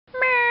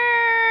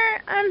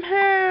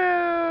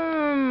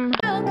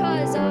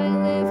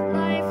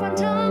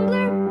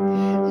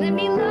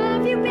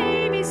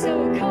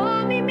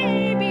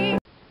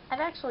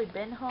actually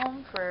been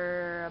home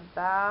for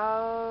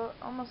about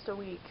almost a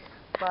week,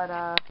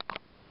 but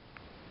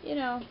you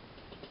know,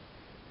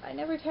 I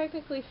never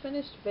technically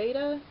finished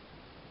VEDA,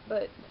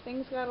 but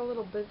things got a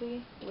little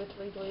busy with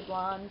Legally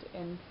Blonde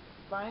and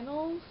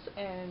finals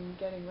and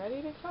getting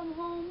ready to come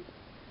home.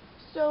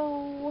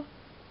 So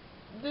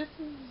this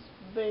is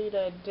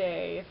VEDA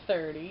day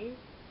 30.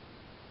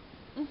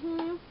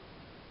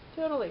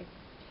 Totally.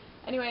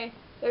 Anyway,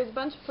 there's a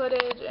bunch of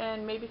footage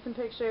and maybe some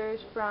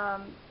pictures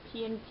from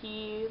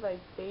PnP, like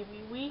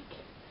baby week,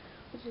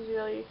 which is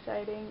really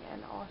exciting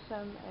and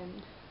awesome,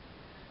 and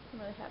I'm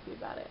really happy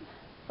about it.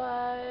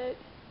 But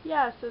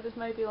yeah, so this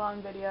might be a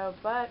long video,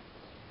 but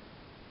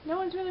no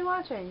one's really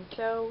watching,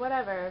 so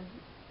whatever.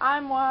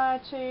 I'm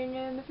watching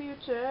in the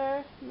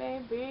future,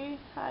 maybe.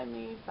 Hi,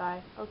 me,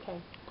 bye. Okay.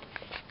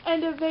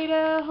 End of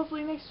VEDA.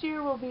 Hopefully next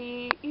year will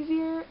be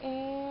easier,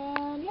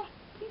 and yeah,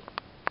 peace.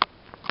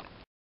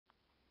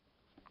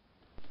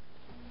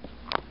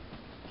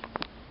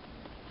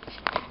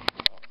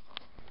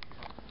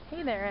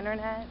 Hey there,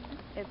 Internet.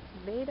 It's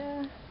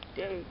VEDA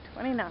day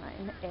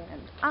 29,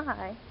 and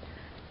I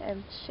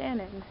am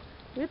Shannon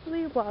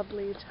Wibbly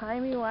Wobbly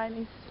Timey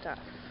Wimey Stuff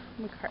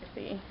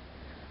McCarthy,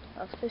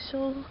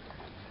 official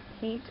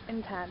Paint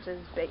and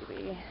Patches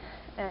baby.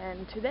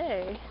 And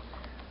today,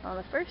 on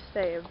the first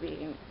day of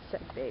being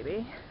said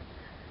baby,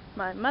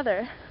 my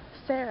mother,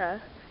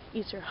 Sarah,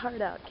 eat your heart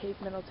out, Cape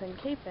Middleton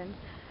Capin,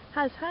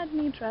 has had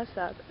me dress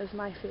up as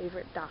my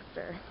favorite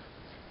doctor.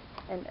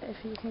 And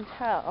if you can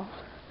tell,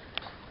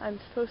 I'm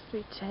supposed to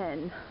be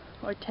 10,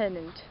 or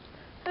tenant.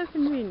 How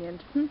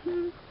convenient.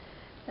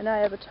 And I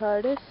have a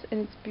TARDIS,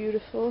 and it's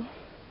beautiful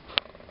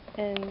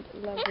and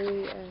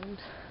lovely, and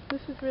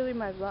this is really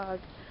my vlog.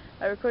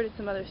 I recorded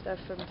some other stuff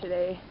from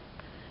today's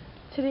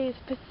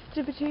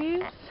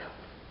festivities,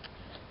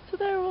 so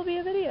there will be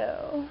a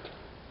video.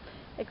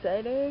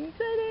 Exciting,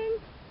 exciting.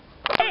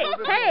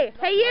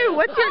 Hey you,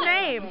 what's your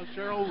name?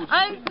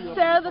 I'm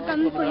Sarah the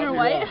Gunslinger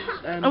White.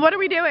 And what are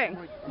we doing?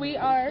 We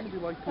are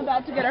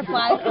about to get our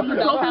flag from the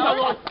bell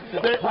tower.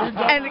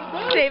 And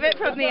save it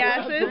from the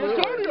ashes?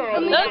 Those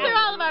are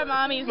all of our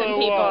mommies and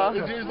people.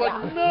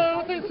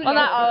 Well,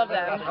 not all of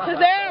them, because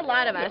there are a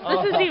lot of us.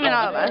 This isn't even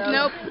all of us.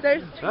 Nope,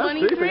 there's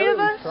 23 of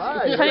us.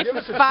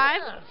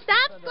 25?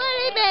 Stop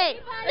screaming!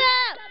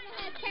 Stop!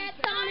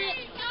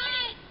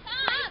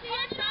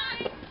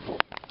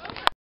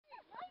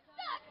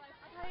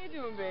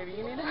 Baby,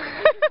 you need to I'm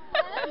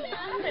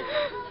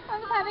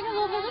having a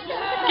little bit of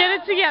get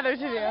it together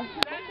to do.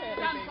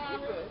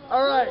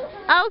 Alright.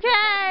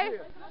 Okay.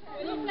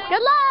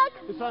 Good luck.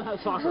 His son has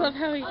soccer. I love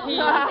how he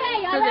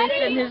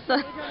ready? His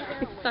son.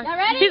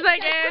 He's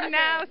like, and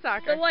now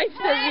soccer. The wife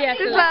says yes.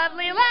 This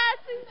lovely lass,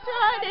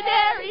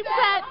 extraordinary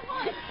pet,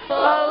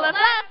 full of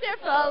laughter,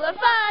 full of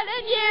fun,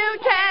 and you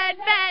can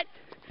bet.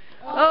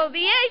 Oh,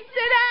 the aces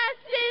and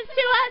asses,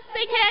 to us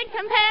they can't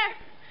compare.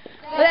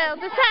 They'll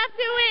just have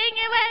to wing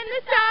it when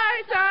the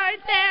stars aren't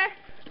there.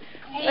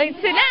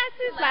 Aces and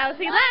asses,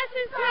 lousy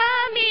lasses,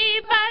 crummy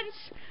bunch.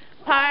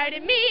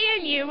 Pardon me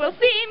and you will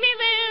see me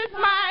lose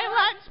my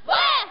lunch.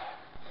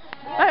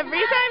 Every time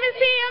I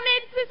see him,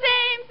 it's the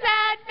same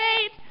sad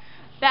fate.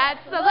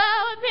 That's the low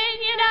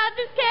opinion of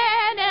this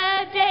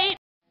candidate.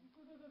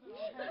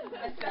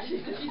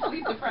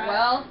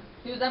 Well,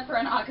 he was up for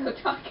an Akko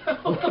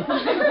Taco.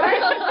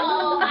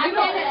 I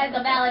meant it as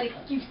a valid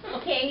excuse,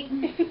 okay?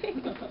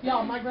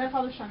 Yo, my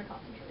grandfather's trying to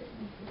concentrate.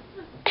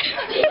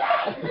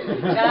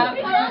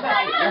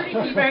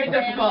 Very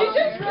difficult. You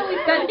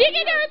can do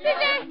it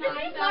today.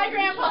 My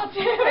grandpa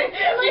too.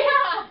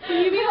 Yeah.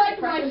 You be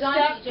like my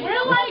step.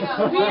 We're like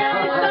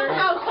weird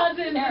somehow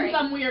cousins in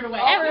some weird way.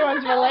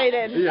 Everyone's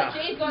related. Yeah.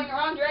 Jay's going the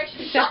wrong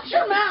direction. Shut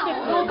your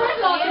mouth. Well,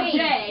 there's also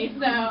Jay,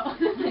 so. I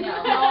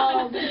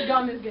Oh, this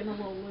gum is getting a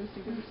little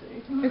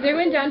loosey-goosey. Is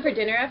everyone down for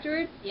dinner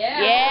afterwards?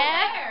 Yeah.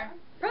 Yeah.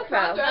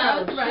 Profile.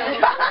 Where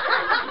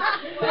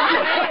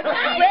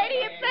do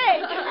you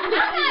think?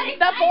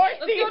 The Four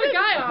Seasons.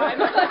 guy on.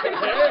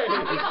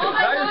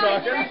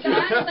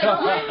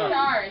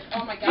 Stars.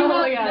 Oh my god.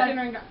 Oh yeah.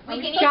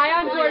 Guy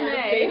on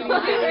gourmet.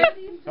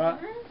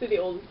 To the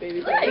oldest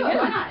baby.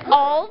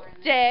 All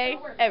day,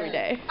 every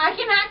day. I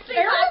can actually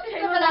talk to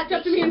Taylor walked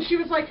up to me and she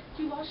was like,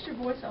 "You lost your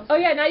voice." I was Oh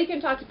yeah, now you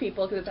can talk to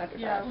people because it's after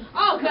 5. yeah.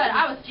 Oh good.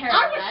 I was terrible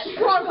I at was that.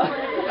 struggling.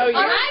 Oh,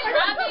 yeah.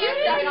 You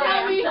didn't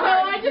tell me, so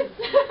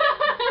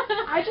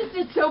I just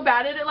did so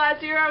bad at it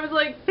last year. I was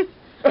like,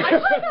 I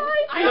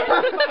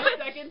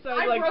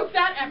broke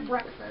that at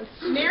breakfast.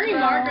 Mary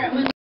Margaret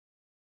was